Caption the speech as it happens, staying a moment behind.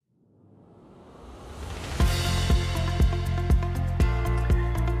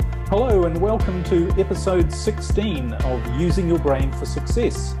Hello and welcome to episode 16 of Using Your Brain for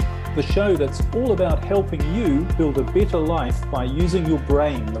Success, the show that's all about helping you build a better life by using your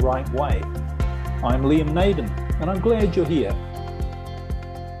brain the right way. I'm Liam Naden and I'm glad you're here.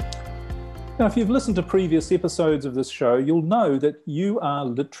 Now, if you've listened to previous episodes of this show, you'll know that you are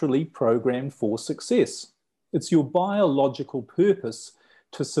literally programmed for success. It's your biological purpose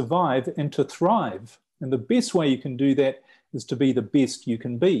to survive and to thrive. And the best way you can do that is to be the best you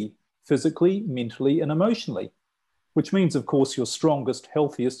can be, physically, mentally, and emotionally, which means, of course, you're strongest,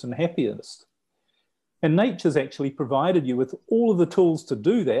 healthiest, and happiest. And nature's actually provided you with all of the tools to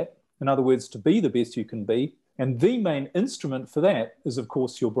do that, in other words, to be the best you can be, and the main instrument for that is, of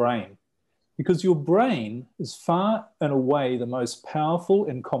course, your brain. Because your brain is far and away the most powerful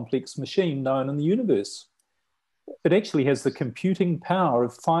and complex machine known in the universe. It actually has the computing power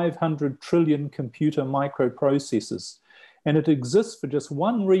of 500 trillion computer microprocessors. And it exists for just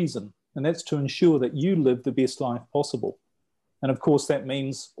one reason, and that's to ensure that you live the best life possible. And of course, that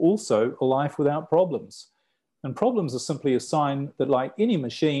means also a life without problems. And problems are simply a sign that, like any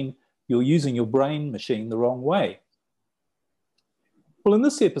machine, you're using your brain machine the wrong way. Well, in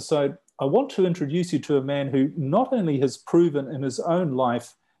this episode, I want to introduce you to a man who not only has proven in his own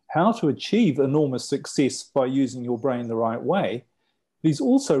life how to achieve enormous success by using your brain the right way, he's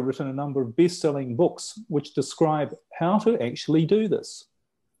also written a number of best-selling books which describe how to actually do this.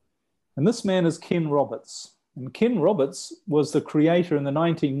 And this man is Ken Roberts. And Ken Roberts was the creator in the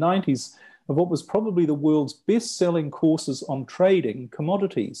 1990s of what was probably the world's best-selling courses on trading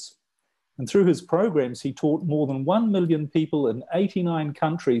commodities. And through his programs, he taught more than 1 million people in 89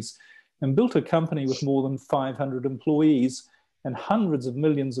 countries and built a company with more than 500 employees and hundreds of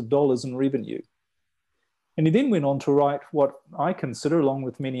millions of dollars in revenue. And he then went on to write what I consider, along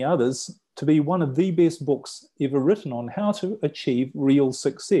with many others, to be one of the best books ever written on how to achieve real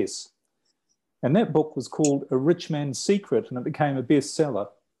success. And that book was called A Rich Man's Secret, and it became a bestseller.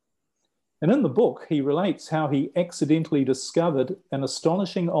 And in the book, he relates how he accidentally discovered an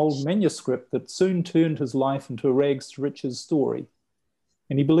astonishing old manuscript that soon turned his life into a rags to riches story.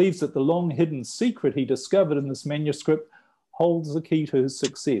 And he believes that the long-hidden secret he discovered in this manuscript holds the key to his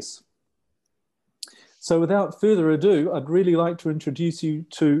success. So without further ado, I'd really like to introduce you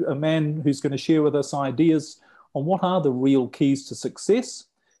to a man who's going to share with us ideas on what are the real keys to success,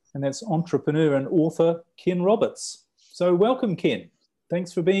 and that's entrepreneur and author Ken Roberts. So welcome, Ken.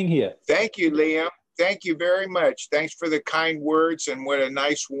 Thanks for being here. Thank you, Liam. Thank you very much. Thanks for the kind words and what a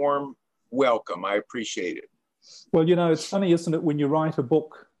nice, warm welcome. I appreciate it. Well, you know, it's funny, isn't it, when you write a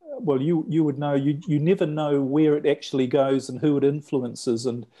book, well, you would know, you never know where it actually goes and who it influences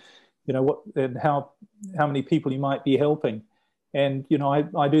and, you know, what and how many people you might be helping. And, you know,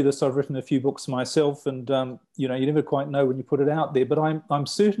 I do this. I've written a few books myself and, you know, you never quite know when you put it out there. But I'm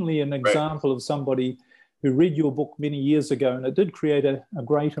certainly an example of somebody who read your book many years ago, and it did create a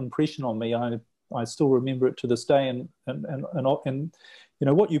great impression on me. I still remember it to this day. And you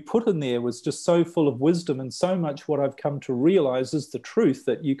know, what you put in there was just so full of wisdom, and so much what I've come to realize is the truth,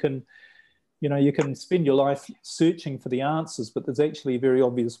 that you can spend your life searching for the answers, but there's actually a very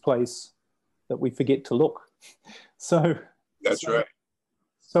obvious place that we forget to look. That's right.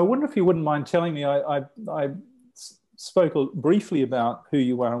 So I wonder if you wouldn't mind telling me, I spoke briefly about who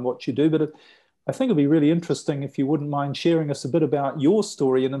you are and what you do, but I think it'd be really interesting if you wouldn't mind sharing us a bit about your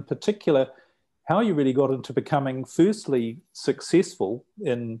story, and in particular, how you really got into becoming, firstly, successful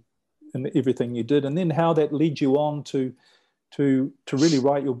in everything you did, and then how that led you on to really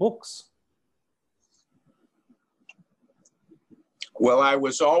write your books. Well, I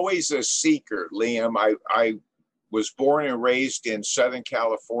was always a seeker, Liam. I was born and raised in Southern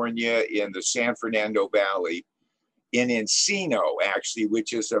California in the San Fernando Valley, in Encino, actually,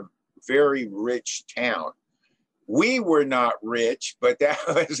 which is a very rich town. We were not rich, but that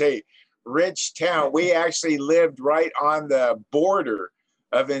was a rich town. We actually lived right on the border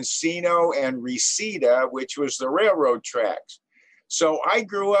of Encino and Reseda, which was the railroad tracks. So I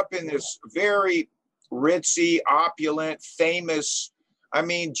grew up in this very ritzy, opulent, famous,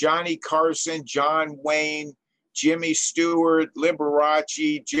 Johnny Carson, John Wayne, Jimmy Stewart,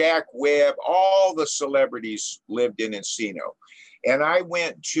 Liberace, Jack Webb, all the celebrities lived in Encino. And I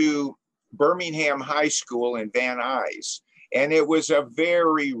went to Birmingham High School in Van Nuys, and it was a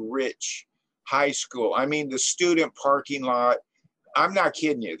very rich high school. The student parking lot, I'm not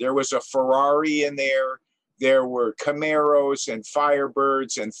kidding you. There was a Ferrari in there. There were Camaros and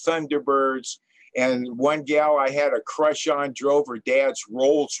Firebirds and Thunderbirds. And one gal I had a crush on drove her dad's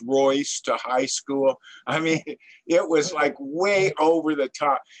Rolls Royce to high school. It was like way over the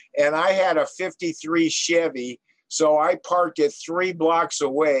top. And I had a 53 Chevy. So I parked it 3 blocks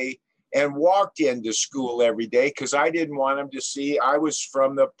away and walked into school every day because I didn't want them to see I was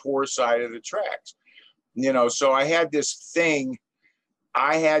from the poor side of the tracks. So I had this thing.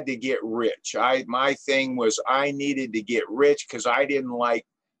 I had to get rich. My thing was I needed to get rich because I didn't like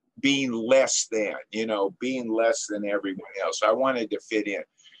being less than, being less than everyone else. I wanted to fit in.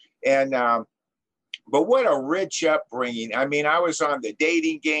 And, but what a rich upbringing. I mean, I was on the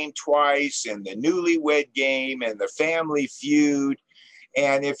Dating Game twice and the Newlywed Game and the Family Feud.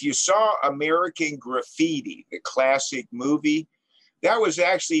 And if you saw American Graffiti, the classic movie, that was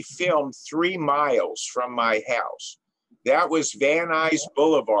actually filmed 3 miles from my house. That was Van Nuys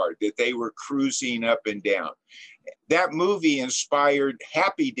Boulevard that they were cruising up and down. That movie inspired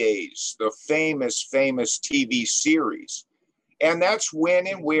Happy Days, the famous TV series. And that's when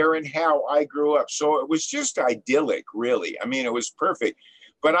and where and how I grew up. So it was just idyllic, really. I mean, it was perfect.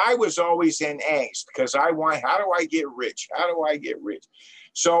 But I was always in angst because how do I get rich? How do I get rich?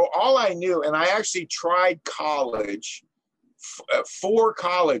 So all I knew, and I actually tried college, 4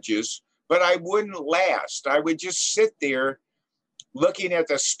 colleges, but I wouldn't last. I would just sit there looking at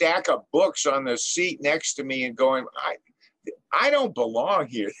the stack of books on the seat next to me and going, I don't belong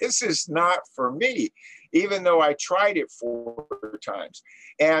here. This is not for me, even though I tried it 4 times.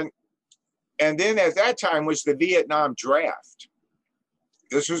 And then at that time was the Vietnam draft.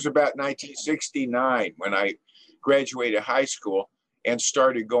 This was about 1969 when I graduated high school and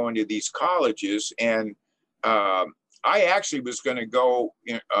started going to these colleges. And I actually was going to go,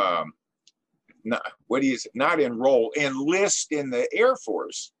 enlist in the Air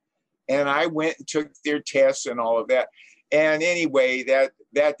Force. And I went and took their tests and all of that. And anyway, that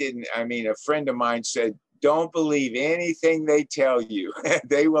didn't, a friend of mine said, don't believe anything they tell you.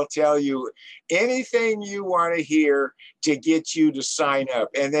 They will tell you anything you want to hear to get you to sign up.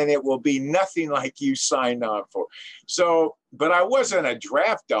 And then it will be nothing like you signed on for. So, but I wasn't a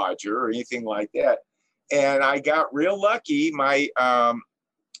draft dodger or anything like that. And I got real lucky. My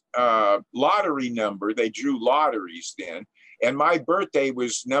lottery number, they drew lotteries then, and my birthday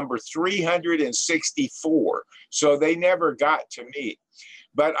was number 364. So they never got to me.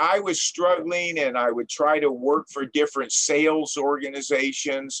 But I was struggling, and I would try to work for different sales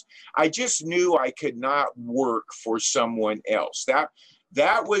organizations. I just knew I could not work for someone else. That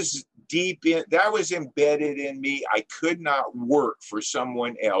was that was embedded in me. I could not work for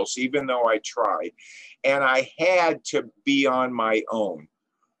someone else, even though I tried. And I had to be on my own.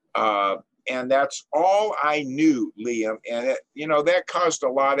 And that's all I knew, Liam. And that caused a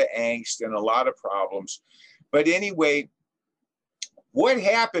lot of angst and a lot of problems. But anyway, what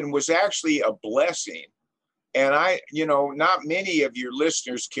happened was actually a blessing. And not many of your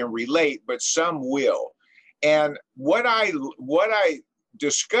listeners can relate, but some will. And what I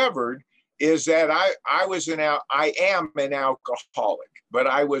discovered is that I am an alcoholic, but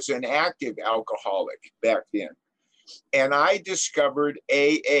I was an active alcoholic back then. And I discovered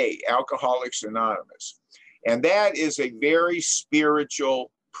AA, Alcoholics Anonymous. And that is a very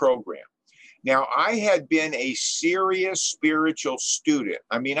spiritual program. Now, I had been a serious spiritual student.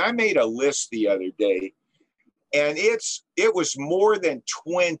 I made a list the other day, and it was more than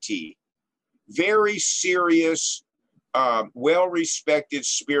 20 very serious, well-respected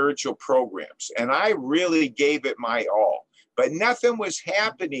spiritual programs. And I really gave it my all. But nothing was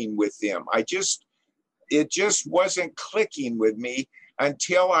happening with them. It just wasn't clicking with me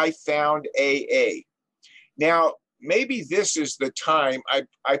until I found AA. Now, maybe this is the time.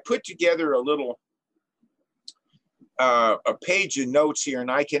 I put together a little a page of notes here,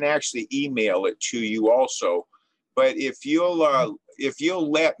 and I can actually email it to you also. But if you'll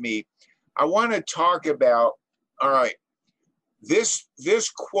let me, I want to talk about, all right, this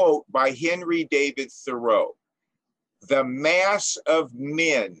quote by Henry David Thoreau: "The mass of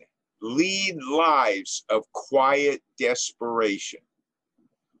men lead lives of quiet desperation.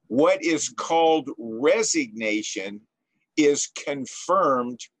 What is called resignation is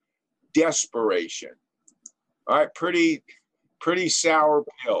confirmed desperation." All right, pretty sour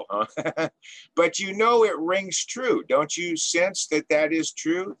pill, huh? But it rings true. Don't you sense that is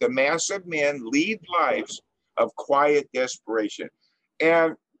true? The mass of men lead lives of quiet desperation.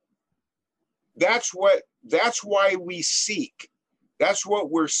 And that's why we seek. That's what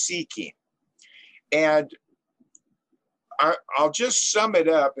we're seeking. And I'll just sum it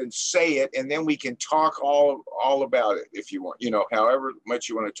up and say it, and then we can talk all about it if you want, however much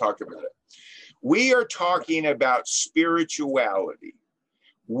you want to talk about it. We are talking about spirituality.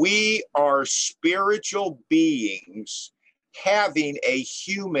 We are spiritual beings having a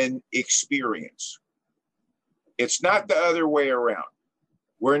human experience. It's not the other way around.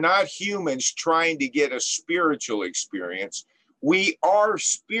 We're not humans trying to get a spiritual experience. We are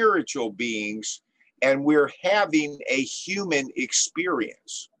spiritual beings, and we're having a human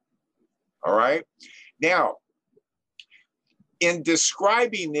experience. All right. Now, in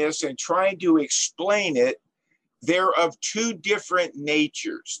describing this and trying to explain it, they're of two different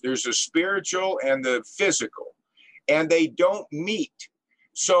natures. There's a spiritual and the physical, and they don't meet.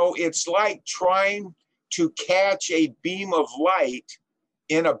 So it's like trying to catch a beam of light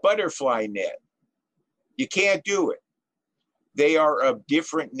in a butterfly net. You can't do it. They are of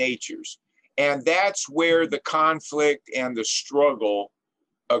different natures. And that's where the conflict and the struggle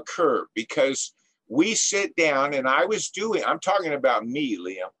occur, because we sit down, and I'm talking about me,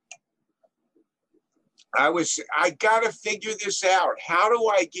 Liam. I got to figure this out. How do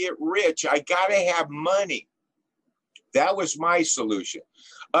I get rich? I got to have money. That was my solution.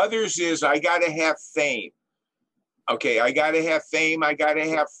 Others is I got to have fame. Okay, I got to have fame. I got to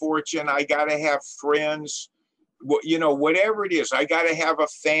have fortune. I got to have friends. You know, whatever it is, I got to have a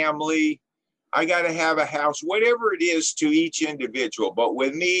family. I got to have a house, whatever it is to each individual. But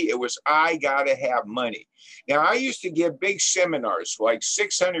with me, it was, I got to have money. Now, I used to give big seminars, like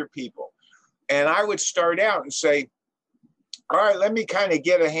 600 people. And I would start out and say, all right, let me kind of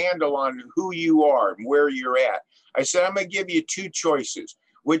get a handle on who you are and where you're at. I said, I'm going to give you two choices.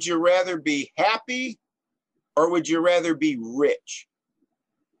 Would you rather be happy or would you rather be rich?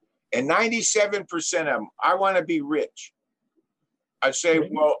 And 97% of them, I want to be rich. I say,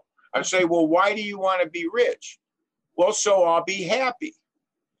 well, why do you want to be rich? Well, so I'll be happy.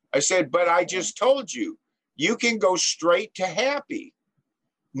 I said, but I just told you, you can go straight to happy.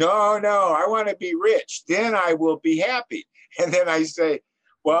 No, I want to be rich. Then I will be happy. And then I say,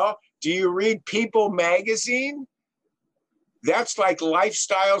 well, do you read People magazine? That's like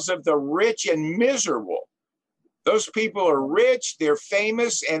lifestyles of the rich and miserable. Those people are rich, they're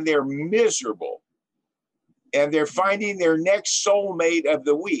famous, and they're miserable. And they're finding their next soulmate of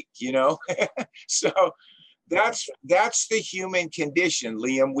the week, you know? So that's the human condition,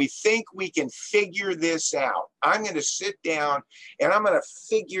 Liam. We think we can figure this out. I'm going to sit down and I'm going to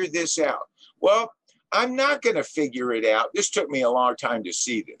figure this out. Well, I'm not going to figure it out. This took me a long time to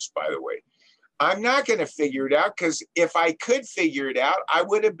see this, by the way. I'm not going to figure it out because if I could figure it out, I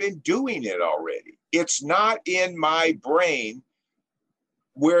would have been doing it already. It's not in my brain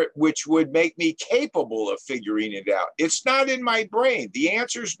which would make me capable of figuring it out. It's not in my brain. The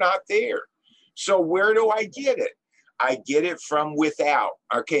answer's not there. So where do I get it? I get it from without.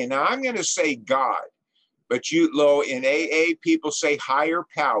 Okay, now I'm going to say God, but in AA, people say higher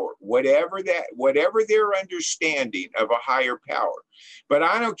power, whatever their understanding of a higher power. But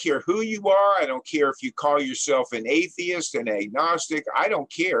I don't care who you are. I don't care if you call yourself an atheist, an agnostic. I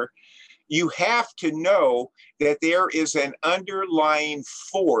don't care. You have to know that there is an underlying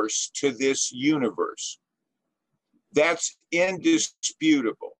force to this universe. That's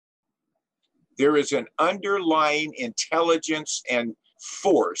indisputable. There is an underlying intelligence and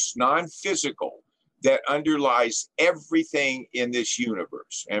force, non-physical, that underlies everything in this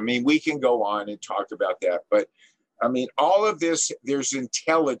universe. I mean, we can go on and talk about that, but I mean, all of this, there's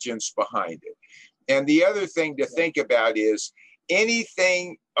intelligence behind it. And the other thing to think about is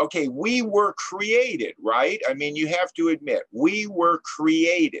anything, okay, we were created, right? I mean, you have to admit, we were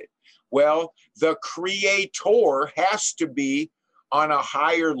created. Well, the creator has to be on a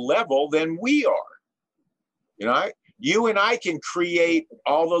higher level than we are. You know, you and I can create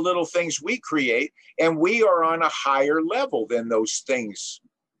all the little things we create, and we are on a higher level than those things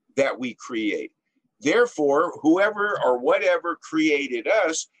that we create. Therefore, whoever or whatever created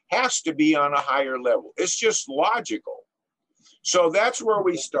us has to be on a higher level. It's just logical. So that's where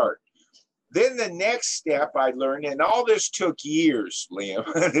we start. Then the next step I learned, and all this took years, Liam.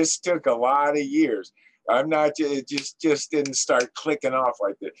 This took a lot of years. I'm not, it just didn't start clicking off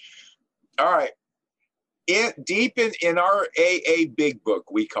like this. All right. Deep in our AA Big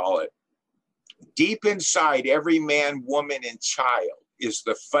Book, we call it, deep inside every man, woman, and child is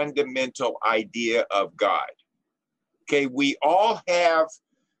the fundamental idea of God. Okay, we all have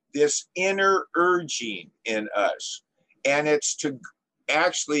this inner urging in us. And it's to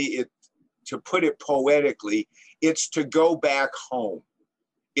put it poetically, it's to go back home.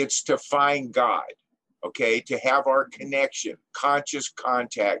 It's to find God, okay, to have our connection, conscious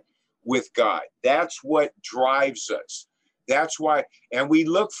contact with God. That's what drives us. That's why, and we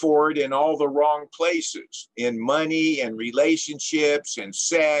look for it in all the wrong places, in money and relationships and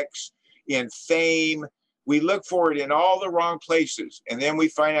sex, in fame. We look for it in all the wrong places. And then we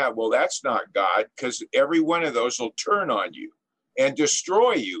find out, well, that's not God, because every one of those will turn on you and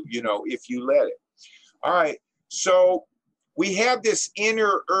destroy you, you know, if you let it. All right. So we have this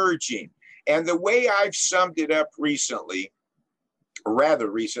inner urging. And the way I've summed it up recently rather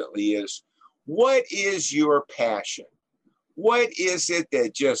recently, is what is your passion? What is it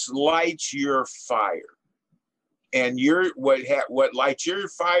that just lights your fire? And what lights your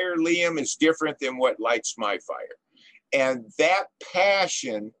fire, Liam, is different than what lights my fire. And that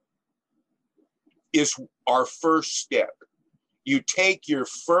passion is our first step. You take your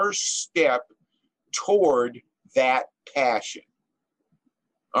first step toward that passion.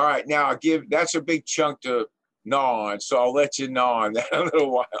 All right, now that's a big chunk to gnaw on, so I'll let you gnaw on that a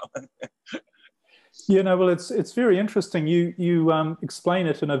little while. Well, it's very interesting. You explain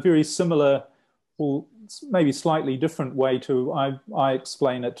it in a very similar, or maybe slightly different way to I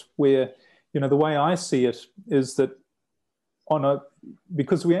explain it, where, the way I see it is that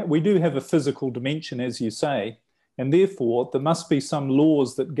because we do have a physical dimension, as you say, and therefore there must be some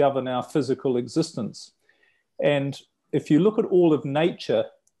laws that govern our physical existence. And if you look at all of nature,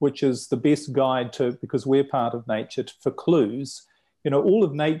 which is the best guide because we're part of nature, for clues, all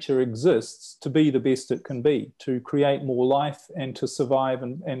of nature exists to be the best it can be, to create more life and to survive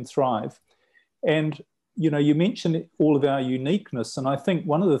and thrive. And, you mentioned all of our uniqueness. And I think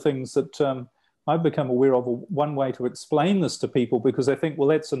one of the things that I've become aware of, one way to explain this to people, because they think, well,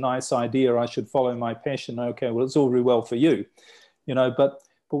 that's a nice idea, I should follow my passion. Okay, well, it's all very well for you, but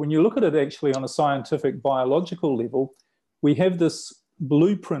when you look at it actually on a scientific biological level, we have this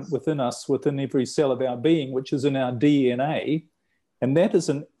blueprint within us, within every cell of our being, which is in our DNA. And that is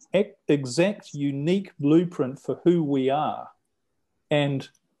an exact, unique blueprint for who we are. And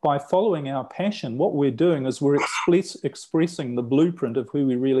by following our passion, what we're doing is we're expressing the blueprint of who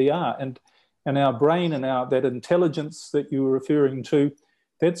we really are. And our brain and that intelligence that you were referring to,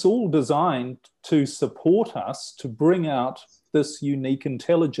 that's all designed to support us, to bring out this unique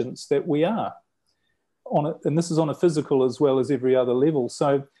intelligence that we are. And this is on a physical as well as every other level.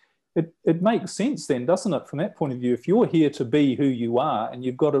 So it makes sense then, doesn't it, from that point of view? If you're here to be who you are and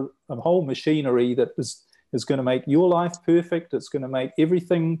you've got a whole machinery that is going to make your life perfect, it's going to make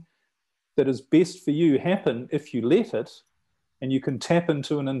everything that is best for you happen if you let it, and you can tap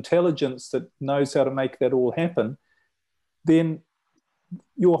into an intelligence that knows how to make that all happen, then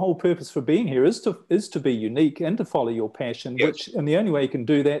your whole purpose for being here is to be unique and to follow your passion. Yes. And the only way you can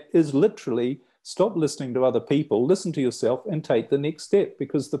do that is literally stop listening to other people, listen to yourself, and take the next step,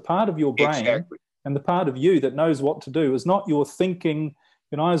 because the part of your brain and the part of you that knows what to do is not your thinking.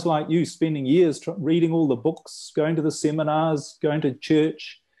 I was like you, spending years reading all the books, going to the seminars, going to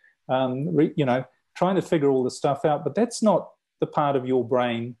church, trying to figure all the stuff out. But that's not the part of your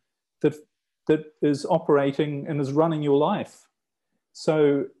brain that is operating and is running your life.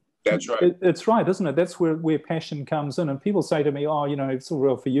 So that's right. It's right, isn't it? That's where passion comes in. And people say to me, oh, it's all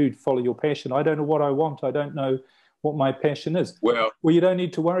well for you to follow your passion. I don't know what I want. I don't know what my passion is. Well, you don't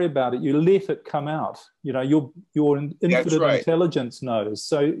need to worry about it. You let it come out. Your infinite intelligence knows.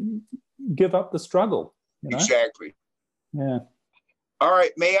 So give up the struggle. Exactly. Yeah. All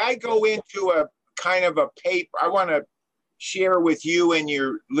right. May I go into a kind of a paper? I want to share with you and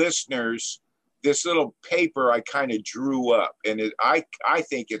your listeners this little paper I kind of drew up, and I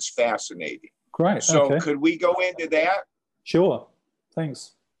think it's fascinating. Great. So okay. Could we go into that? Sure.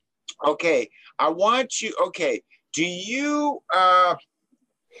 Thanks. Okay. I want you, okay. Do you,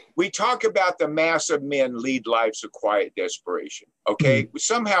 we talk about the mass of men lead lives of quiet desperation. Okay. Mm-hmm.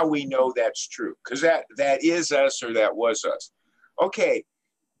 Somehow we know that's true, because that is us, or that was us. Okay.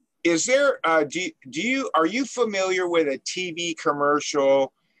 Is there, are you familiar with a TV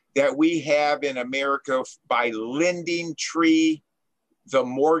commercial that we have in America by Lending Tree, the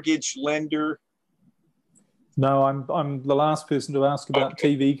mortgage lender? No, I'm the last person to ask about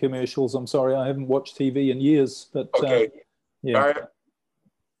TV commercials. I'm sorry, I haven't watched TV in years. But yeah, all right.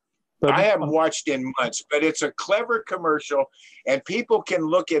 But I haven't watched in months. But it's a clever commercial, and people can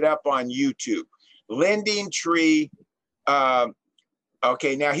look it up on YouTube. Lending Tree.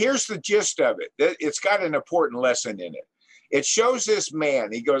 Okay, now here's the gist of it. It's got an important lesson in it. It shows this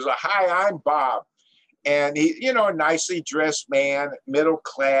man. He goes, "Hi, I'm Bob." And he, a nicely dressed man, middle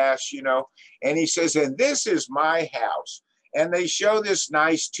class, and he says, "And this is my house." And they show this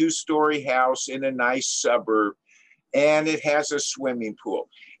nice 2-story house in a nice suburb, and it has a swimming pool.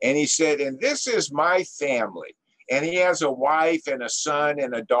 And he said, "And this is my family." And he has a wife and a son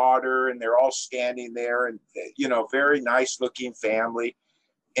and a daughter, and they're all standing there, and, very nice looking family.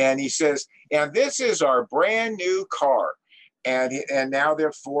 And he says, "And this is our brand new car." And now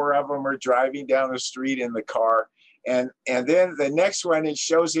there 4 of them are driving down the street in the car. And then the next one, it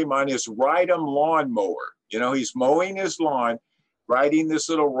shows him on his Ride-em lawnmower. He's mowing his lawn, riding this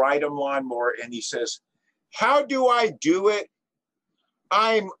little Ride-em lawnmower. And he says, "How do I do it?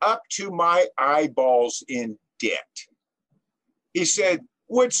 I'm up to my eyeballs in debt." He said,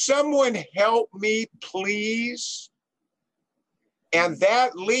 would someone help me, please? And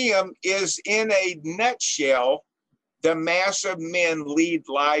that, Liam, is in a nutshell, the mass of men lead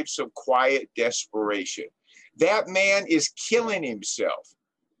lives of quiet desperation. That man is killing himself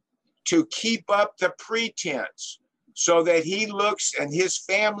to keep up the pretense so that he looks and his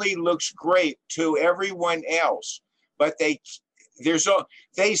family looks great to everyone else. But they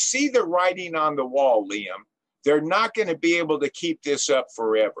see the writing on the wall, Liam. They're not going to be able to keep this up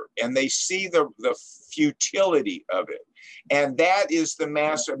forever. And they see the futility of it. And that is the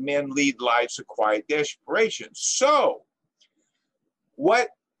mass of men lead lives of quiet desperation. So what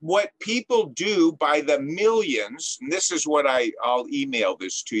people do by the millions, and this is what I'll email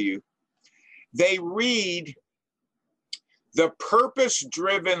this to you, they read The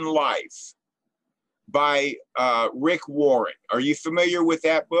Purpose-Driven Life by Rick Warren. Are you familiar with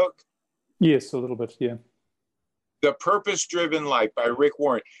that book? Yes, a little bit, yeah. The Purpose-Driven Life by Rick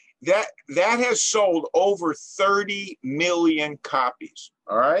Warren. That has sold over 30 million copies,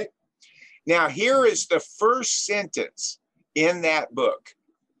 all right? Now, here is the first sentence in that book.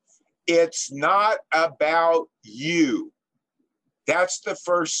 It's not about you. That's the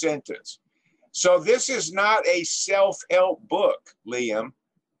first sentence. So this is not a self-help book, Liam.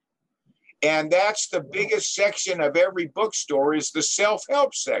 And that's the biggest section of every bookstore is the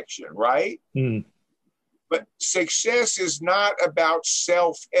self-help section, right? Mm. But success is not about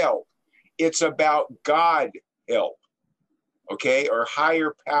self-help. It's about God help, okay, or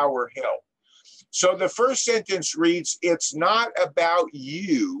higher power help. So the first sentence reads, it's not about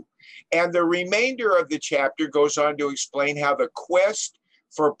you. And the remainder of the chapter goes on to explain how the quest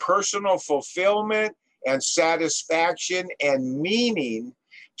for personal fulfillment and satisfaction and meaning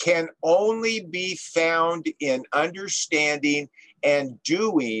can only be found in understanding and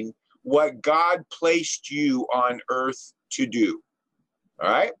doing what God placed you on earth to do. All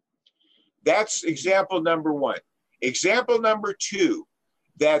right? That's example number one. Example number two,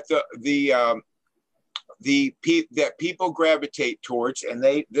 that that people gravitate towards, and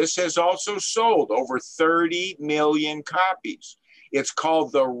this has also sold over 30 million copies. It's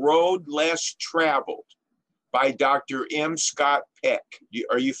called The Road Less Traveled by Dr. M. Scott Peck.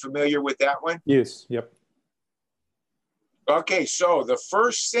 Are you familiar with that one? Yes, yep. Okay, so the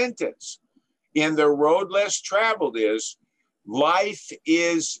first sentence in The Road Less Traveled is, life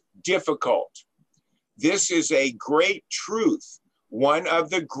is difficult. This is a great truth, one of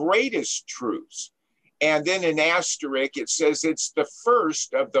the greatest truths. And then in asterisk, it says it's the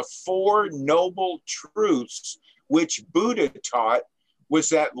first of the four noble truths which Buddha taught, was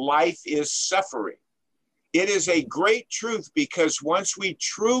that life is suffering. It is a great truth because once we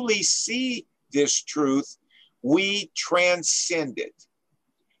truly see this truth, we transcend it.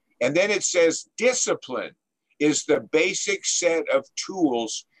 And then it says discipline is the basic set of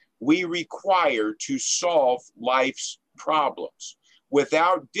tools we require to solve life's problems.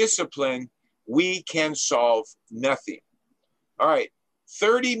 Without discipline, we can solve nothing. All right,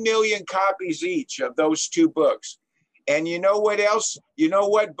 30 million copies each of those two books. And you know what else? You know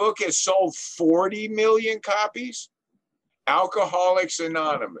what book has sold 40 million copies? Alcoholics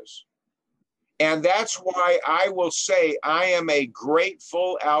Anonymous. And that's why I will say I am a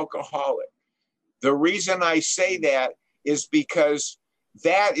grateful alcoholic. The reason I say that is because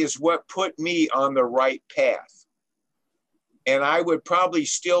that is what put me on the right path. And I would probably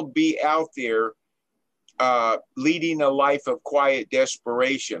still be out there leading a life of quiet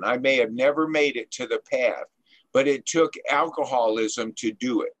desperation. I may have never made it to the path, but it took alcoholism to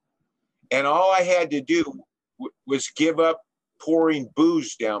do it. And all I had to do was give up pouring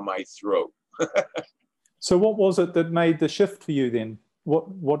booze down my throat. So what was it that made the shift for you then?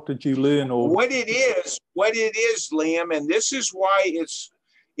 What did you learn? Or what it is, Liam, and this is why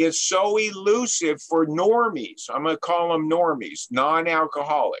it's so elusive for normies. I'm going to call them normies,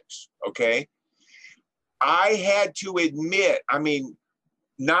 non-alcoholics, okay? I had to admit, I mean,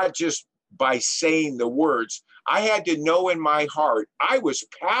 not just by saying the words, I had to know in my heart I was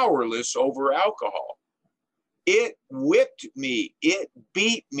powerless over alcohol. It whipped me. It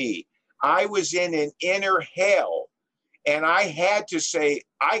beat me. I was in an inner hell. And I had to say,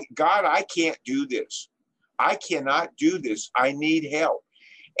 God, I can't do this. I cannot do this. I need help.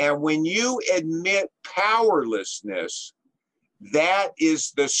 And when you admit powerlessness, that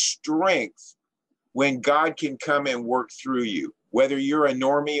is the strength when God can come and work through you, whether you're a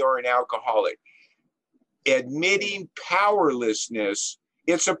normie or an alcoholic. Admitting powerlessness,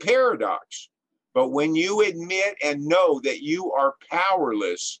 it's a paradox. But when you admit and know that you are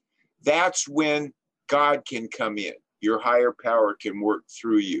powerless, that's when God can come in. Your higher power can work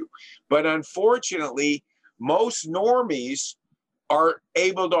through you. But unfortunately, most normies are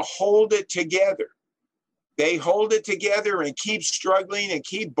able to hold it together. They hold it together and keep struggling and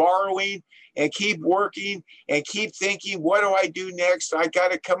keep borrowing and keep working and keep thinking, what do I do next? I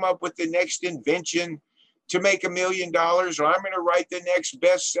got to come up with the next invention to make $1 million, or I'm going to write the next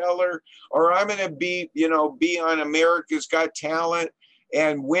bestseller, or I'm going to be on America's Got Talent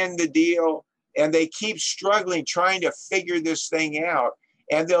and win the deal. And they keep struggling, trying to figure this thing out.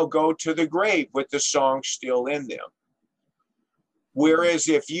 And they'll go to the grave with the song still in them. Whereas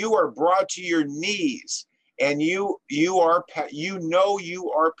if you are brought to your knees and you are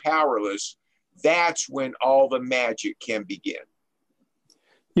powerless, that's when all the magic can begin.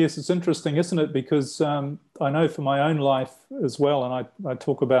 Yes, it's interesting, isn't it? Because I know for my own life as well, and I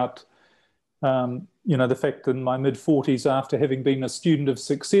talk about, the fact in my mid-40s, after having been a student of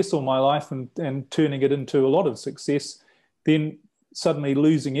success all my life and turning it into a lot of success, then suddenly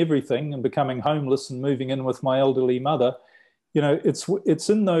losing everything and becoming homeless and moving in with my elderly mother, it's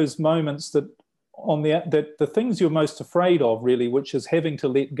in those moments that the things you're most afraid of, really, which is having to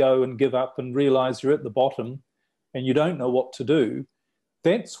let go and give up and realize you're at the bottom and you don't know what to do.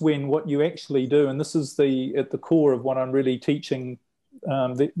 That's when what you actually do, and this is at the core of what I'm really teaching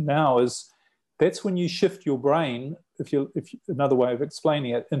now, is that's when you shift your brain, if another way of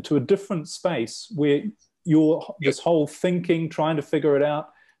explaining it, into a different space where this whole thinking, trying to figure it out,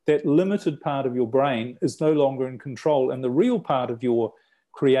 that limited part of your brain is no longer in control, and the real part of your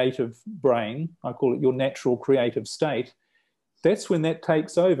creative brain, I call it your natural creative state, that's when that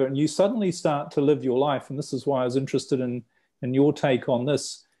takes over, and you suddenly start to live your life. And this is why I was interested in your take on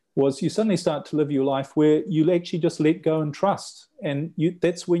this, was you suddenly start to live your life where you actually just let go and trust. And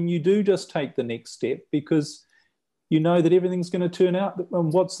that's when you do just take the next step, because you know that everything's going to turn out,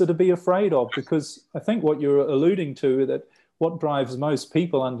 and what's there to be afraid of? Because I think what you're alluding to, that what drives most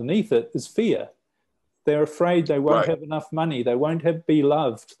people underneath it is fear. They're afraid they won't have enough money, they won't be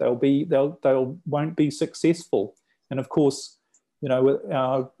loved, they won't be successful. And of course,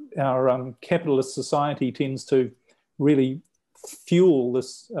 our capitalist society tends to really fuel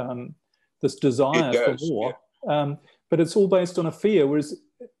this desire for more. Yeah. But it's all based on a fear.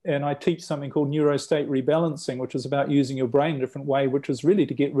 And I teach something called neurostate rebalancing, which is about using your brain in a different way, which is really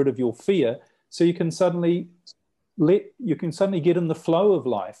to get rid of your fear, so you can suddenly get in the flow of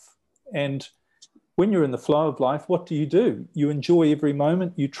life. And when you're in the flow of life, what do? You enjoy every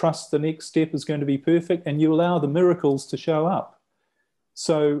moment. You trust the next step is going to be perfect, and you allow the miracles to show up.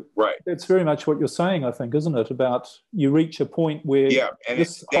 So that's very much what you're saying, I think, isn't it? About you reach a point where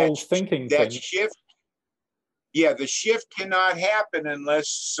this whole thinking thing. Shift. Yeah, the shift cannot happen unless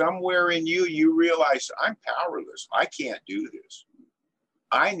somewhere in you realize, I'm powerless. I can't do this.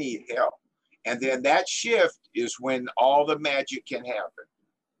 I need help. And then that shift is when all the magic can happen.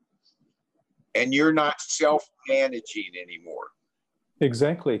 And you're not self-managing anymore.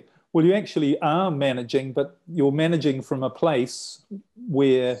 Exactly. Well, you actually are managing, but you're managing from a place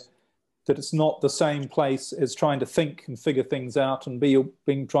where that it's not the same place as trying to think and figure things out and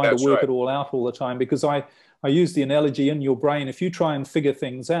trying to work it all out all the time. Because I use the analogy, in your brain, if you try and figure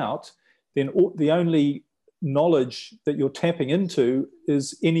things out, then the only knowledge that you're tapping into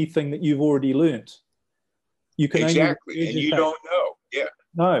is anything that you've already learnt. You can and you don't know. Yeah.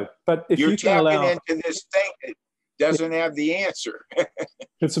 No, but if you're you can tapping into this thing that doesn't have the answer.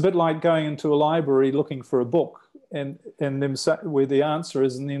 It's a bit like going into a library looking for a book and them where the answer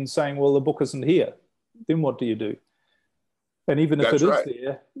is, and then saying, well, the book isn't here. Then what do you do? And even if it is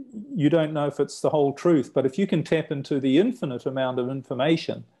there, you don't know if it's the whole truth. But if you can tap into the infinite amount of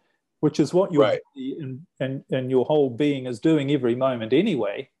information, which is what your body and your whole being is doing every moment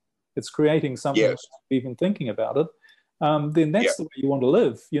anyway, it's creating something without even thinking about it, then that's the way you want to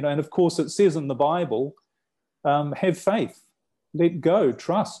live. And of course it says in the Bible, have faith, let go,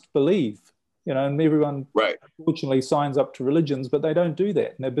 trust, believe. And everyone unfortunately signs up to religions, but they don't do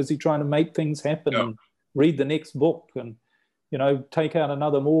that. And they're busy trying to make things happen and read the next book and, take out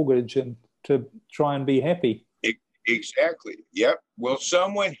another mortgage and to try and be happy. Exactly. Yep. Will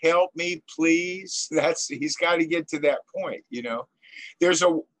someone help me, please? He's got to get to that point. There's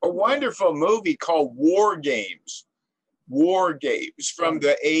a wonderful movie called War Games from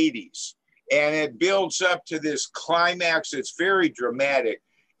the 80s. And it builds up to this climax. It's very dramatic.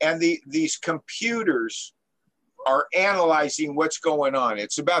 And these computers are analyzing what's going on.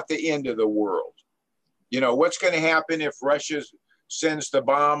 It's about the end of the world. What's going to happen if Russia sends the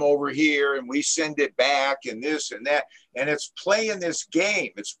bomb over here and we send it back and this and that. And it's playing this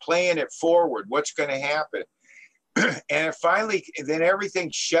game. It's playing it forward. What's going to happen? And it finally, then everything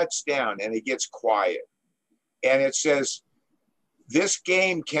shuts down and it gets quiet. And it says, this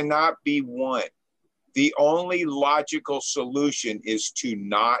game cannot be won. The only logical solution is to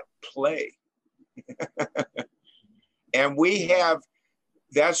not play. And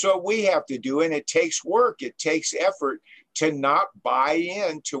that's what we have to do. And it takes work. It takes effort to not buy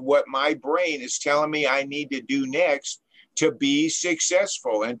into what my brain is telling me I need to do next to be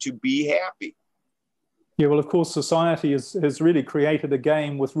successful and to be happy. Yeah, well, of course, society has really created a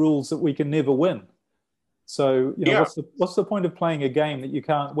game with rules that we can never win. So, what's the point of playing a game that you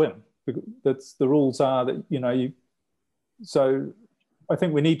can't win? That's the rules are that, so I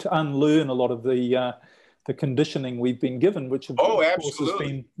think we need to unlearn a lot of the conditioning we've been given, which of course has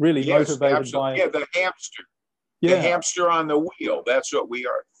been really motivated by the hamster. The hamster on the wheel. That's what we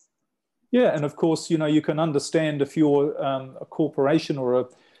are. Yeah, and of course, you can understand if you're a corporation or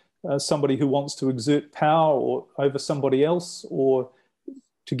somebody who wants to exert power over somebody else or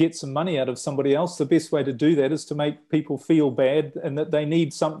to get some money out of somebody else, the best way to do that is to make people feel bad and that they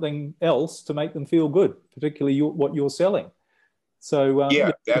need something else to make them feel good, particularly what you're selling. So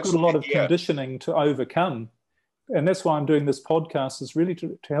you've got a lot of conditioning to overcome. And that's why I'm doing this podcast, is really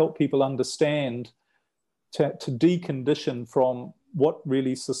to help people understand, to decondition from what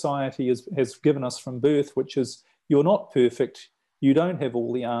really society has given us from birth, which is you're not perfect, you don't have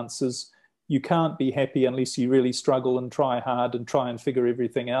all the answers, you can't be happy unless you really struggle and try hard and try and figure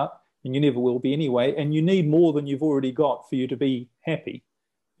everything out, and you never will be anyway, and you need more than you've already got for you to be happy.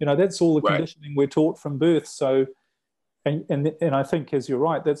 That's all the conditioning we're taught from birth. So and I think, as you're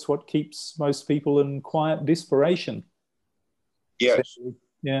right, that's what keeps most people in quiet desperation. Yes.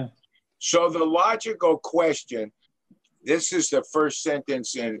 Yeah. So the logical question, this is the first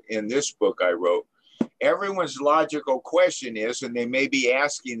sentence in this book I wrote. Everyone's logical question is, and they may be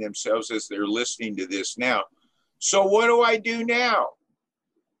asking themselves as they're listening to this now, so what do I do now?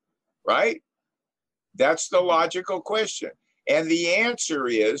 Right? That's the logical question. And the answer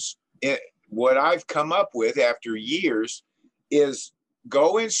is, what I've come up with after years is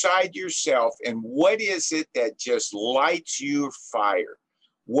go inside yourself, and what is it that just lights your fire?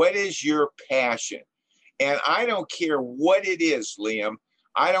 What is your passion? And I don't care what it is, Liam.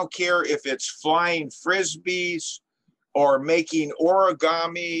 I don't care if it's flying frisbees or making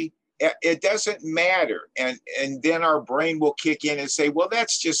origami. It doesn't matter. And then our brain will kick in and say, well,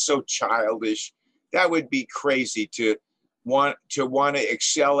 that's just so childish. That would be crazy to want to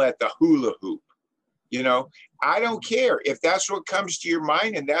excel at the hula hoop. I don't care. If that's what comes to your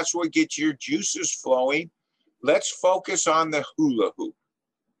mind and that's what gets your juices flowing, let's focus on the hula hoop.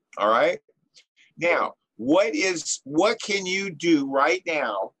 All right. Now, what can you do right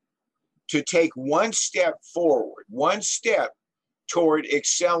now to take one step forward, one step toward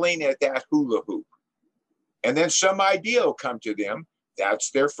excelling at that hula hoop? And then some idea will come to them.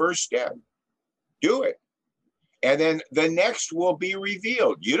 That's their first step. Do it. And then the next will be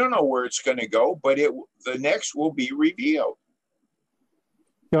revealed. You don't know where it's going to go, but the next will be revealed.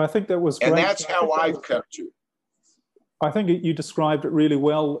 I think that was great. And that's how I've come to. I think you described it really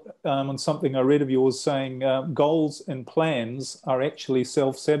well on something I read of yours, saying goals and plans are actually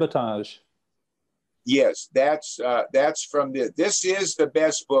self-sabotage. Yes, that's from this is the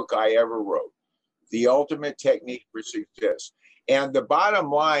best book I ever wrote, The Ultimate Technique for Success. And the bottom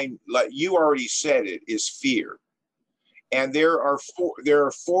line, like you already said it, is fear. And there are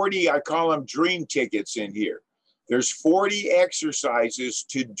 40, I call them dream tickets in here. There's 40 exercises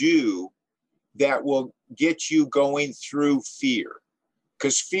to do that will get you going through fear.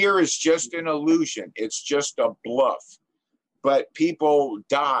 Because fear is just an illusion. It's just a bluff. But people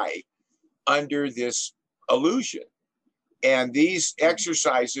die under this illusion. And these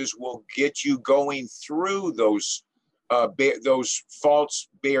exercises will get you going through those false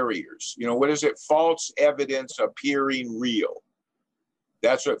barriers. What is it? False evidence appearing real.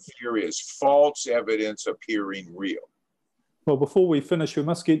 That's what fear is. False evidence appearing real. Well, before we finish, we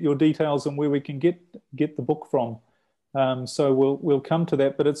must get your details on where we can get the book from. So we'll come to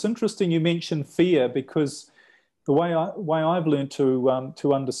that. But it's interesting you mentioned fear, because the way I've learned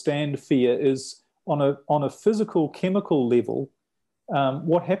to understand fear is on a physical chemical level.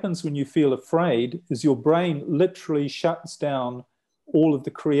 What happens when you feel afraid is your brain literally shuts down all of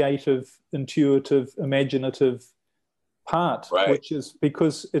the creative, intuitive, imaginative part, which is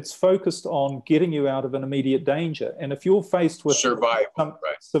because it's focused on getting you out of an immediate danger. And if you're faced with survival,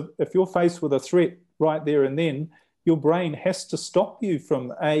 if you're faced with a threat right there and then, your brain has to stop you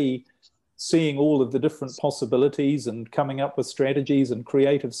from seeing all of the different possibilities and coming up with strategies and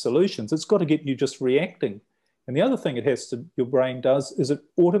creative solutions. It's got to get you just reacting. And the other thing your brain does is it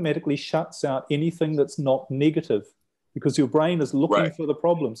automatically shuts out anything that's not negative, because your brain is looking for the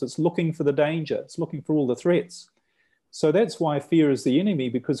problems. It's looking for the danger. It's looking for all the threats. So that's why fear is the enemy,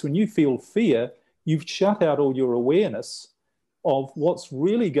 because when you feel fear, you've shut out all your awareness of what's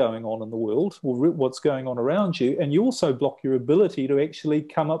really going on in the world, or what's going on around you, and you also block your ability to actually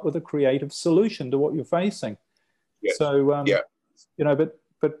come up with a creative solution to what you're facing. Yes. So, you know,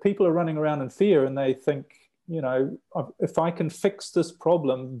 but people are running around in fear, and they think, you know, if I can fix this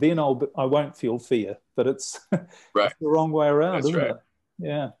problem, then I won't feel fear. But it's, right. it's the wrong way around, That's isn't right. it?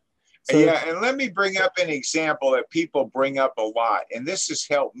 Yeah. So, yeah, and let me bring up an example that people bring up a lot, and this has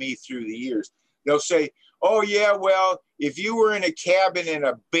helped me through the years. They'll say, "Oh yeah, well, if you were in a cabin and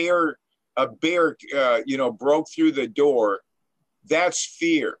a bear, you know, broke through the door, that's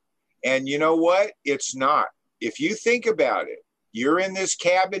fear." And you know what? It's not. If you think about it, you're in this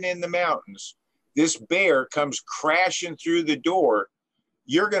cabin in the mountains. This bear comes crashing through the door.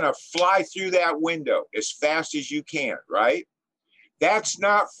 You're going to fly through that window as fast as you can, right? That's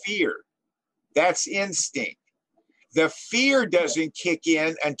not fear. That's instinct. The fear doesn't kick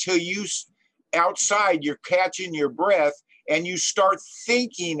in until outside, you're catching your breath and you start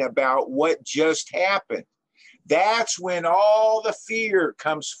thinking about what just happened. That's when all the fear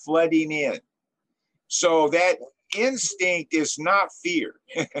comes flooding in. So that instinct is not fear.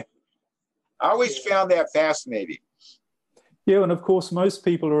 I always found that fascinating. Yeah, and of course, most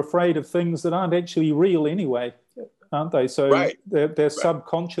people are afraid of things that aren't actually real anyway, aren't they? So right. they're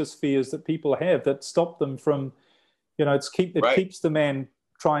subconscious fears that people have that stop them from, you know, it keeps the man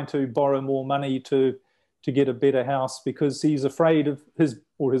trying to borrow more money to get a better house, because he's afraid of his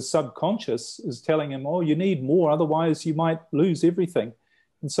subconscious is telling him, oh, you need more, otherwise you might lose everything.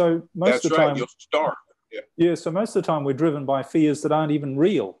 And so most of the time, you'll starve. Yeah, so most of the time we're driven by fears that aren't even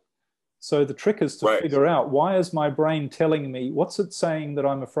real. So the trick is to figure out, why is my brain telling me, what's it saying that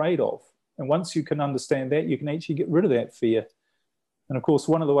I'm afraid of? And once you can understand that, you can actually get rid of that fear. And of course,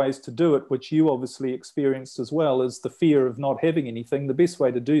 one of the ways to do it, which you obviously experienced as well, is the fear of not having anything. The best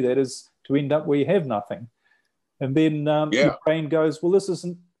way to do that is to end up where you have nothing. And then your brain goes, well, this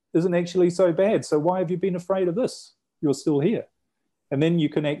isn't actually so bad. So why have you been afraid of this? You're still here. And then you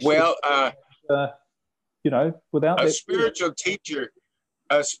can actually, you know, without a spiritual teacher,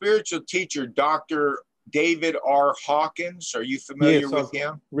 Dr. David R. Hawkins. Are you familiar with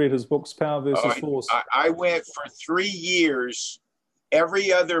him? Read his books, Power versus Force. I went for 3 years.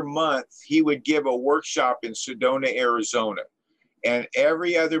 Every other month, he would give a workshop in Sedona, Arizona. And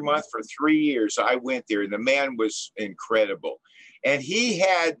every other month for 3 years, I went there. And the man was incredible. And he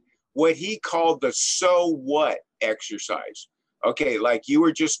had what he called the so what exercise. Okay, like you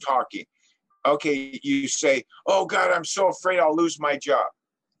were just talking. Okay, you say, oh, God, I'm so afraid I'll lose my job.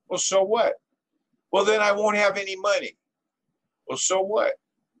 Well, so what? Well, then I won't have any money. Well, so what?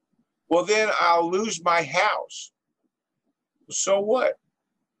 Well, then I'll lose my house. So what?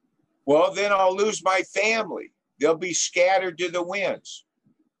 Well, then I'll lose my family. They'll be scattered to the winds.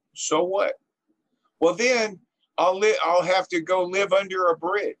 So what? Well, then I'll have to go live under a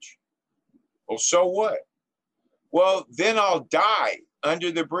bridge. Well, so what? Well, then I'll die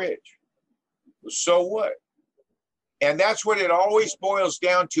under the bridge. So what? And that's what it always boils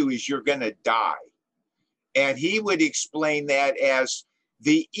down to, is you're going to die. And he would explain that as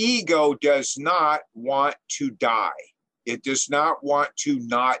the ego does not want to die. It does not want to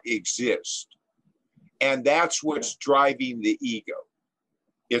not exist. And that's what's driving the ego.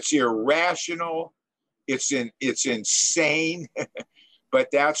 It's irrational. It's insane. But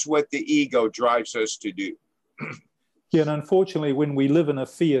that's what the ego drives us to do. Yeah, and unfortunately, when we live in a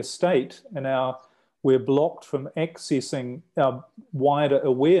fear state and we're blocked from accessing our wider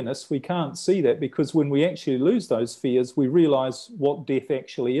awareness, we can't see that, because when we actually lose those fears, we realize what death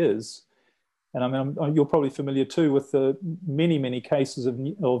actually is. And I mean, you're probably familiar too with the many, many cases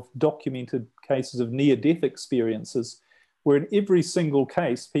of documented cases of near-death experiences, where in every single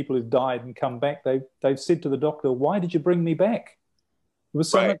case, people who've died and come back, they've said to the doctor, why did you bring me back? It was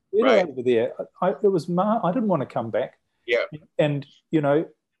so much better over there. I didn't want to come back. Yeah. And, you know,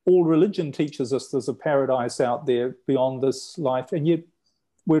 all religion teaches us there's a paradise out there beyond this life. And yet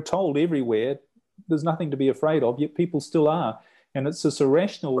we're told everywhere there's nothing to be afraid of, yet people still are. And it's this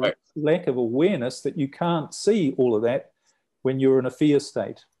irrational lack of awareness that you can't see all of that when you're in a fear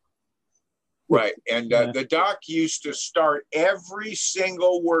state. Right. And the doc used to start every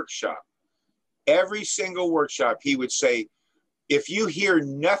single workshop, he would say, if you hear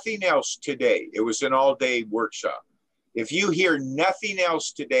nothing else today, it was an all-day workshop. If you hear nothing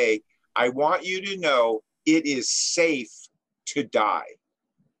else today, I want you to know it is safe to die.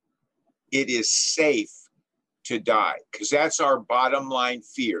 It is safe to die, because that's our bottom line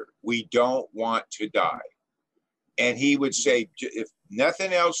fear. We don't want to die. And he would say, if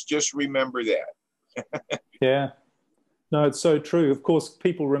nothing else, just remember that. Yeah. No, it's so true. Of course,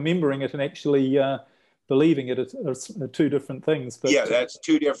 people remembering it and actually believing it are two different things. But, yeah, that's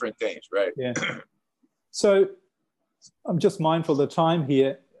two different things, right? Yeah. So I'm just mindful of the time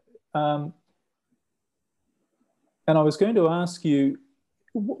here. And I was going to ask you,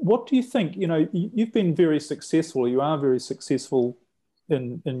 what do you think? You know, you've been very successful. You are very successful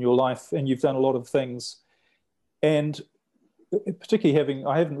in your life, and you've done a lot of things. And particularly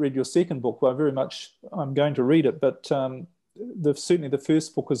I haven't read your second book, but I'm going to read it. But certainly the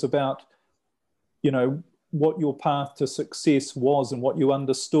first book is about, you know, what your path to success was and what you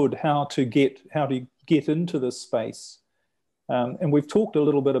understood, how to get into this space. And we've talked a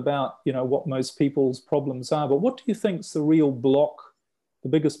little bit about, you know, what most people's problems are, but what do you think's the real block, the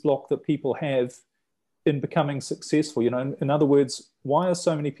biggest block that people have in becoming successful? You know, in other words, why are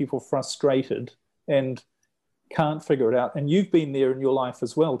so many people frustrated and can't figure it out? And you've been there in your life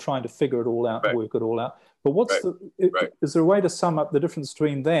as well, trying to figure it all out, right. Work it all out. But is there a way to sum up the difference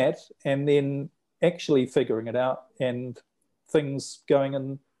between that and then actually figuring it out and things going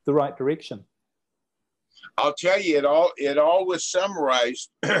in the right direction? I'll tell you, it all was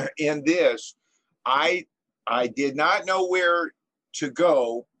summarized in this. I did not know where to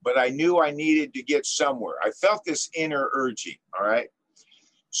go, but I knew I needed to get somewhere. I felt this inner urging. All right.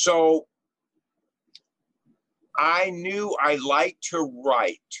 So I knew I liked to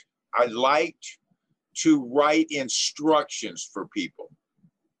write. I liked to write instructions for people.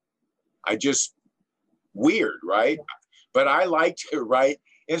 Weird, right? But I like to write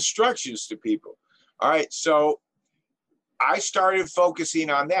instructions to people. All right, so I started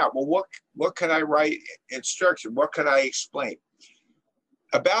focusing on that. Well, what can I write instruction? What can I explain?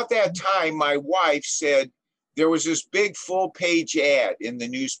 About that time, my wife said there was this big full-page ad in the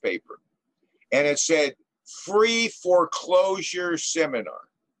newspaper, and it said, free foreclosure seminar.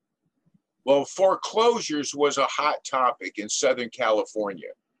 Well, foreclosures was a hot topic in Southern California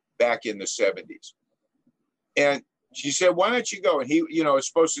back in the 70s. And she said, why don't you go? And he, you know, is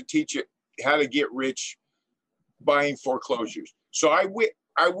supposed to teach you how to get rich buying foreclosures. So I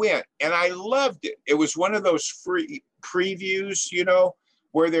went and I loved it. It was one of those free previews, you know,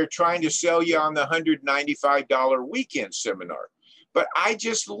 where they're trying to sell you on the $195 weekend seminar. But I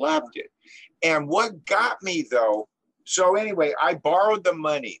just loved it. And what got me though, so anyway, I borrowed the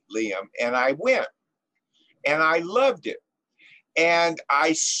money, Liam, and I went and I loved it. And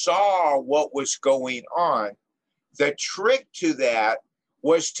I saw what was going on. The trick to that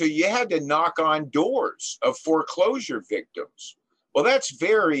was you had to knock on doors of foreclosure victims. Well, that's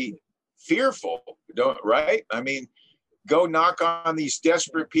very fearful, right? I mean, go knock on these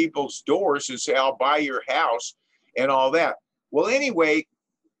desperate people's doors and say, I'll buy your house and all that. Well, anyway,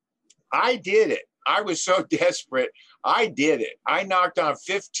 I did it. I was so desperate. I did it. I knocked on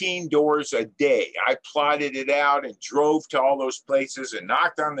 15 doors a day. I plotted it out and drove to all those places and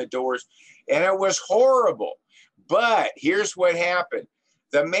knocked on the doors, and it was horrible. But here's what happened.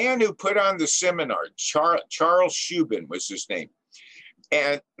 The man who put on the seminar, Charles Shubin was his name,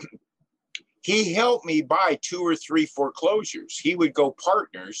 and he helped me buy 2 or 3 foreclosures. He would go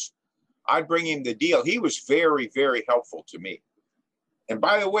partners. I'd bring him the deal. He was very, very helpful to me. And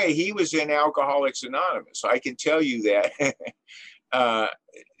by the way, he was in Alcoholics Anonymous. I can tell you that.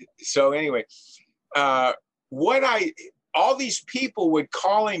 So anyway, all these people would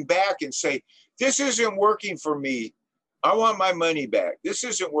call him back and say, this isn't working for me. I want my money back. This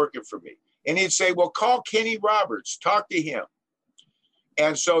isn't working for me. And he'd say, well, call Kenny Roberts, talk to him.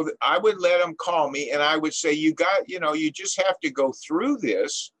 And so I would let him call me and I would say, you just have to go through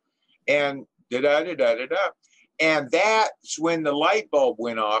this and da-da-da-da-da-da. And that's when the light bulb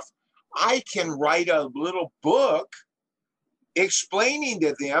went off. I can write a little book explaining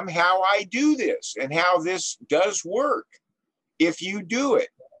to them how I do this and how this does work if you do it.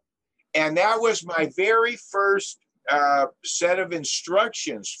 And that was my very first set of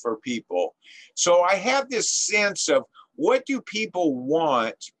instructions for people. So I have this sense of what do people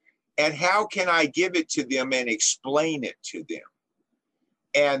want and how can I give it to them and explain it to them?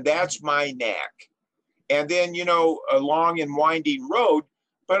 And that's my knack. And then, a long and winding road,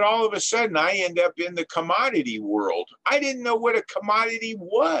 but all of a sudden I end up in the commodity world. I didn't know what a commodity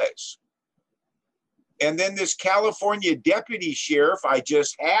was. And then this California deputy sheriff I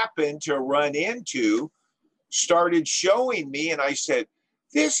just happened to run into started showing me, and I said,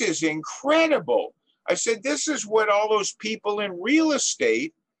 this is incredible. I said, this is what all those people in real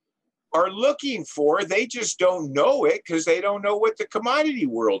estate are looking for. They just don't know it because they don't know what the commodity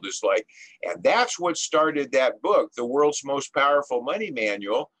world is like. And that's what started that book, The World's Most Powerful Money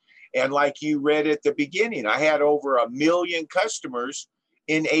Manual. And like you read at the beginning, I had over 1 million customers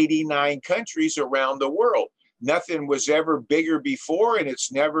in 89 countries around the world. nothing was ever bigger before, and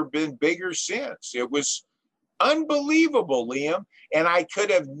it's never been bigger since. It was unbelievable, Liam, and I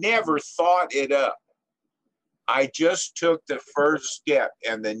could have never thought it up. I just took the first step,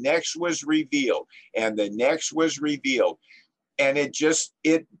 and the next was revealed, and the next was revealed, and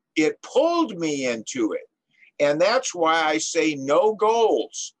it pulled me into it. And that's why I say no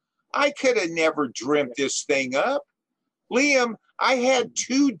goals. I could have never dreamt this thing up. Liam, I had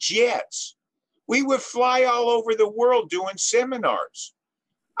 2 jets. We would fly all over the world doing seminars.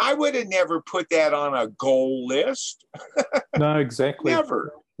 I would have never put that on a goal list. No, exactly.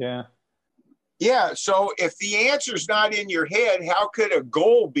 Never. Yeah. Yeah. So if the answer's not in your head, how could a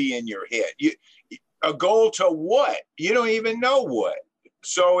goal be in your head? A goal to what? You don't even know what.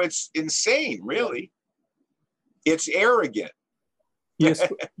 So it's insane, really. It's arrogant. Yes.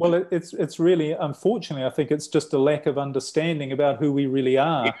 Well, it's really, unfortunately, I think it's just a lack of understanding about who we really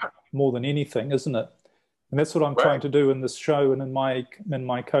are more than anything, isn't it? And that's what I'm trying to do in this show and in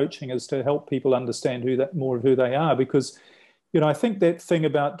my coaching, is to help people understand more of who they are. Because, I think that thing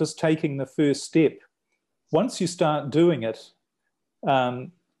about just taking the first step, once you start doing it,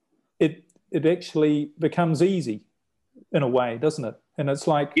 it actually becomes easy in a way, doesn't it? And it's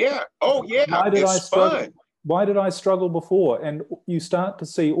like, it's fun. Why did I struggle before? And you start to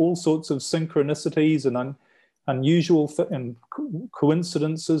see all sorts of synchronicities and unusual and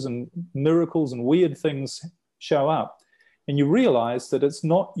coincidences and miracles and weird things show up. And you realize that it's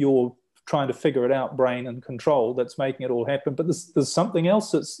not your trying to figure it out brain and control that's making it all happen, but there's something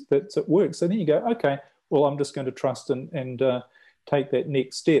else that's at work. So then you go, okay, well, I'm just going to trust and take that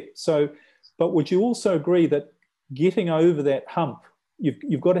next step. So, but would you also agree that getting over that hump,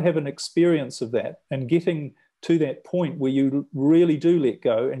 you've got to have an experience of that, and getting to that point where you really do let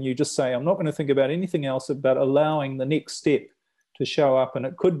go and you just say, I'm not going to think about anything else, but allowing the next step to show up. And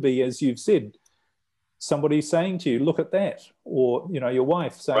it could be, as you've said, somebody saying to you, look at that, or your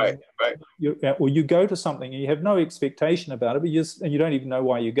wife saying, or you go to something and you have no expectation about it, but and you don't even know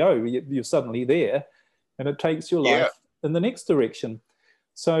why you go. You're suddenly there, and it takes your life in the next direction.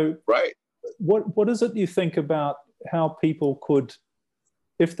 So what is it you think about how people could,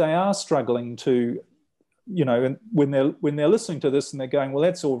 if they are struggling to, and when they're listening to this and they're going, well,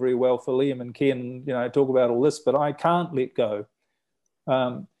 that's all very well for Liam and Ken, talk about all this, but I can't let go.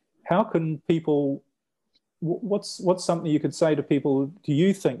 How can people? What's something you could say to people? Do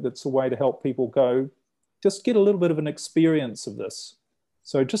you think that's a way to help people go, just get a little bit of an experience of this?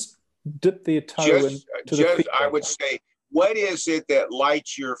 So just dip their toe into the I would say, what is it that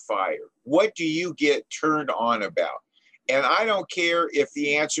lights your fire? What do you get turned on about? And I don't care if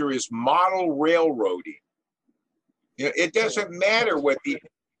the answer is model railroading. It doesn't matter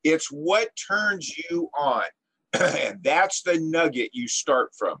it's what turns you on. And that's the nugget you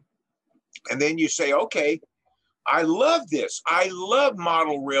start from. And then you say, okay, I love this. I love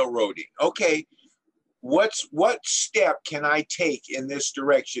model railroading. Okay, what step can I take in this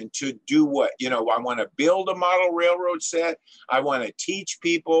direction to do what? I want to build a model railroad set. I want to teach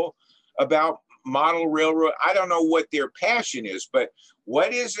people about model railroad. I don't know what their passion is, but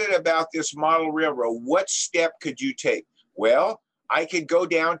what is it about this model railroad? What step could you take? Well, I could go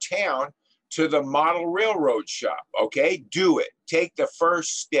downtown to the model railroad shop. Okay, do it. Take the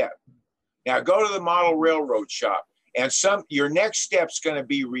first step. Now go to the model railroad shop, and your next step's going to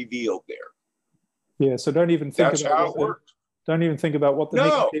be revealed there. Yeah. So don't even think That's how it works. Don't even think about what the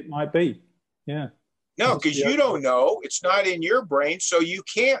next step might be. Yeah. No, because you don't know. It's not in your brain, so you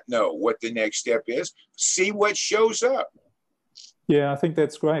can't know what the next step is. See what shows up. Yeah, I think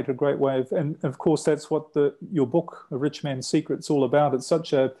that's great. A great way and of course, that's what your book, A Rich Man's Secret, is all about. It's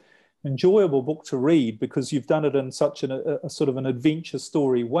such a enjoyable book to read because you've done it in such a sort of an adventure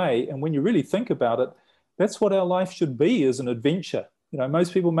story way. And when you really think about it, that's what our life should be, is an adventure.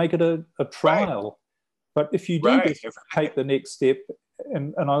 Most people make it a trial. But if you do just take the next step,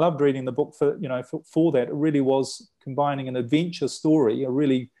 and I loved reading the book for that, it really was combining an adventure story, a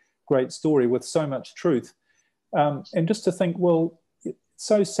really great story with so much truth. And just to think, well, it's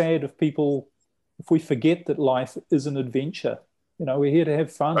so sad if we forget that life is an adventure. We're here to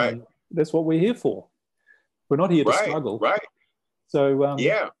have fun, and that's what we're here for. We're not here to struggle. Right. So, I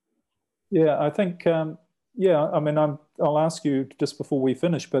think, I'll ask you just before we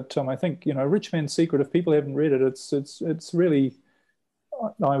finish, but I think, Rich Man's Secret, if people haven't read it, it's really,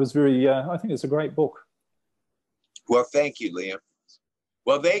 I think it's a great book. Well, thank you, Liam.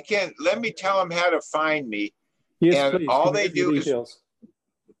 Well, let me tell them how to find me. Yes, and please. all they do is,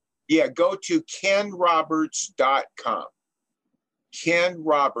 go to kenroberts.com.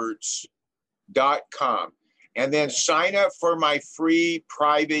 kenroberts.com. And then sign up for my free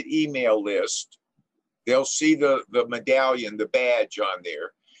private email list. They'll see the medallion, the badge on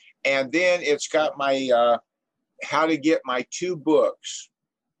there. And then it's got my how to get my 2 books,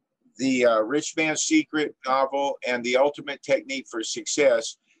 the Rich Man's Secret novel and The Ultimate Technique for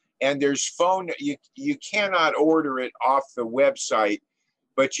Success. And there's phone, you cannot order it off the website,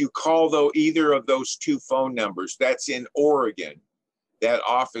 but you call either of those 2 phone numbers. That's in Oregon. That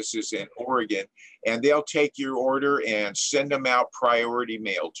office is in Oregon, and they'll take your order and send them out priority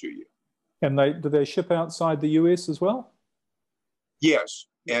mail to you. And do they ship outside the US as well? Yes,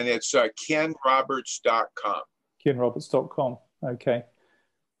 and it's kenroberts.com. kenroberts.com. Okay.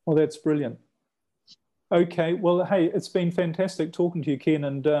 Well, that's brilliant. Okay. Well, hey, it's been fantastic talking to you, Ken.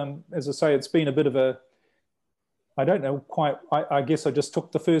 And as I say, it's been a bit of I don't know quite, I guess I just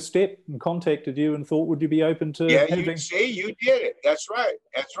took the first step and contacted you and thought, would you be open to having... you see, you did it. That's right.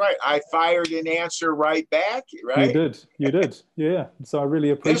 That's right. I fired an answer right back, right? You did. Yeah. So I really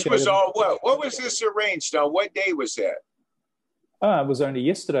appreciate it. This was all what was this arranged on? What day was that? It was only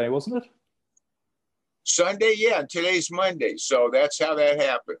yesterday, wasn't it? Sunday, yeah. And today's Monday. So that's how that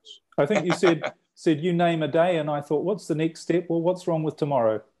happens. I think you said you name a day, and I thought, what's the next step? Well, what's wrong with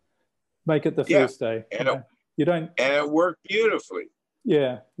tomorrow? Make it the first day. And and it worked beautifully.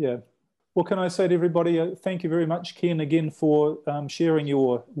 Yeah. Well, can I say to everybody, thank you very much, Ken, again for sharing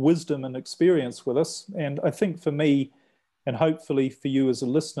your wisdom and experience with us. And I think for me, and hopefully for you as a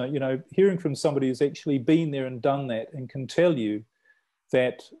listener, hearing from somebody who's actually been there and done that and can tell you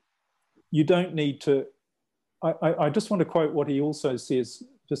that you don't need to. I just want to quote what he also says,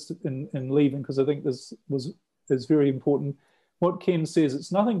 just in leaving, because I think this is very important. What Ken says,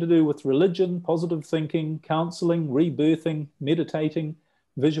 it's nothing to do with religion, positive thinking, counseling, rebirthing, meditating,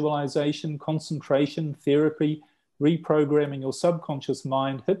 visualization, concentration, therapy, reprogramming your subconscious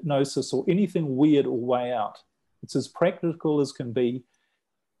mind, hypnosis, or anything weird or way out. It's as practical as can be,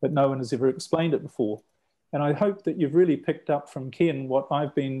 but no one has ever explained it before. And I hope that you've really picked up from Ken what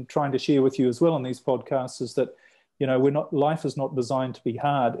I've been trying to share with you as well on these podcasts, is that, life is not designed to be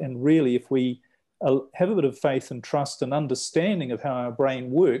hard. And really, if we have a bit of faith and trust and understanding of how our brain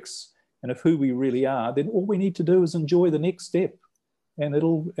works and of who we really are, then all we need to do is enjoy the next step, and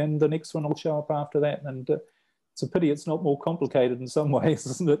the next one will show up after that. And it's a pity it's not more complicated in some ways,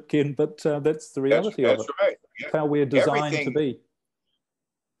 isn't it, Ken? But that's the reality of it. That's right. Yeah. How we're designed to be.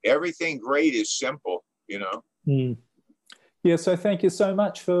 Everything great is simple, Yeah, so thank you so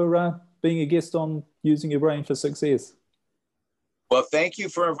much for being a guest on Using Your Brain for Success. Well, thank you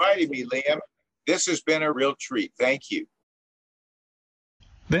for inviting me, Liam. This has been a real treat. Thank you.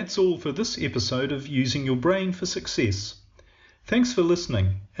 That's all for this episode of Using Your Brain for Success. Thanks for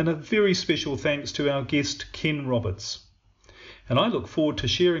listening, and a very special thanks to our guest, Ken Roberts. And I look forward to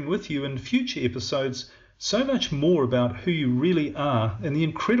sharing with you in future episodes so much more about who you really are and the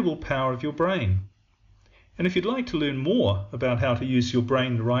incredible power of your brain. And if you'd like to learn more about how to use your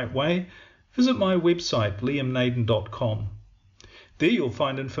brain the right way, visit my website, liamnaden.com. There you'll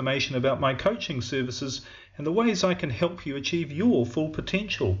find information about my coaching services and the ways I can help you achieve your full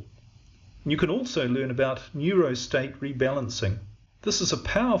potential. You can also learn about neurostate rebalancing. This is a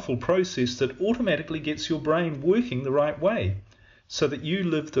powerful process that automatically gets your brain working the right way so that you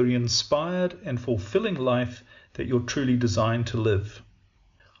live the inspired and fulfilling life that you're truly designed to live.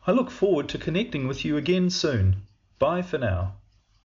 I look forward to connecting with you again soon. Bye for now.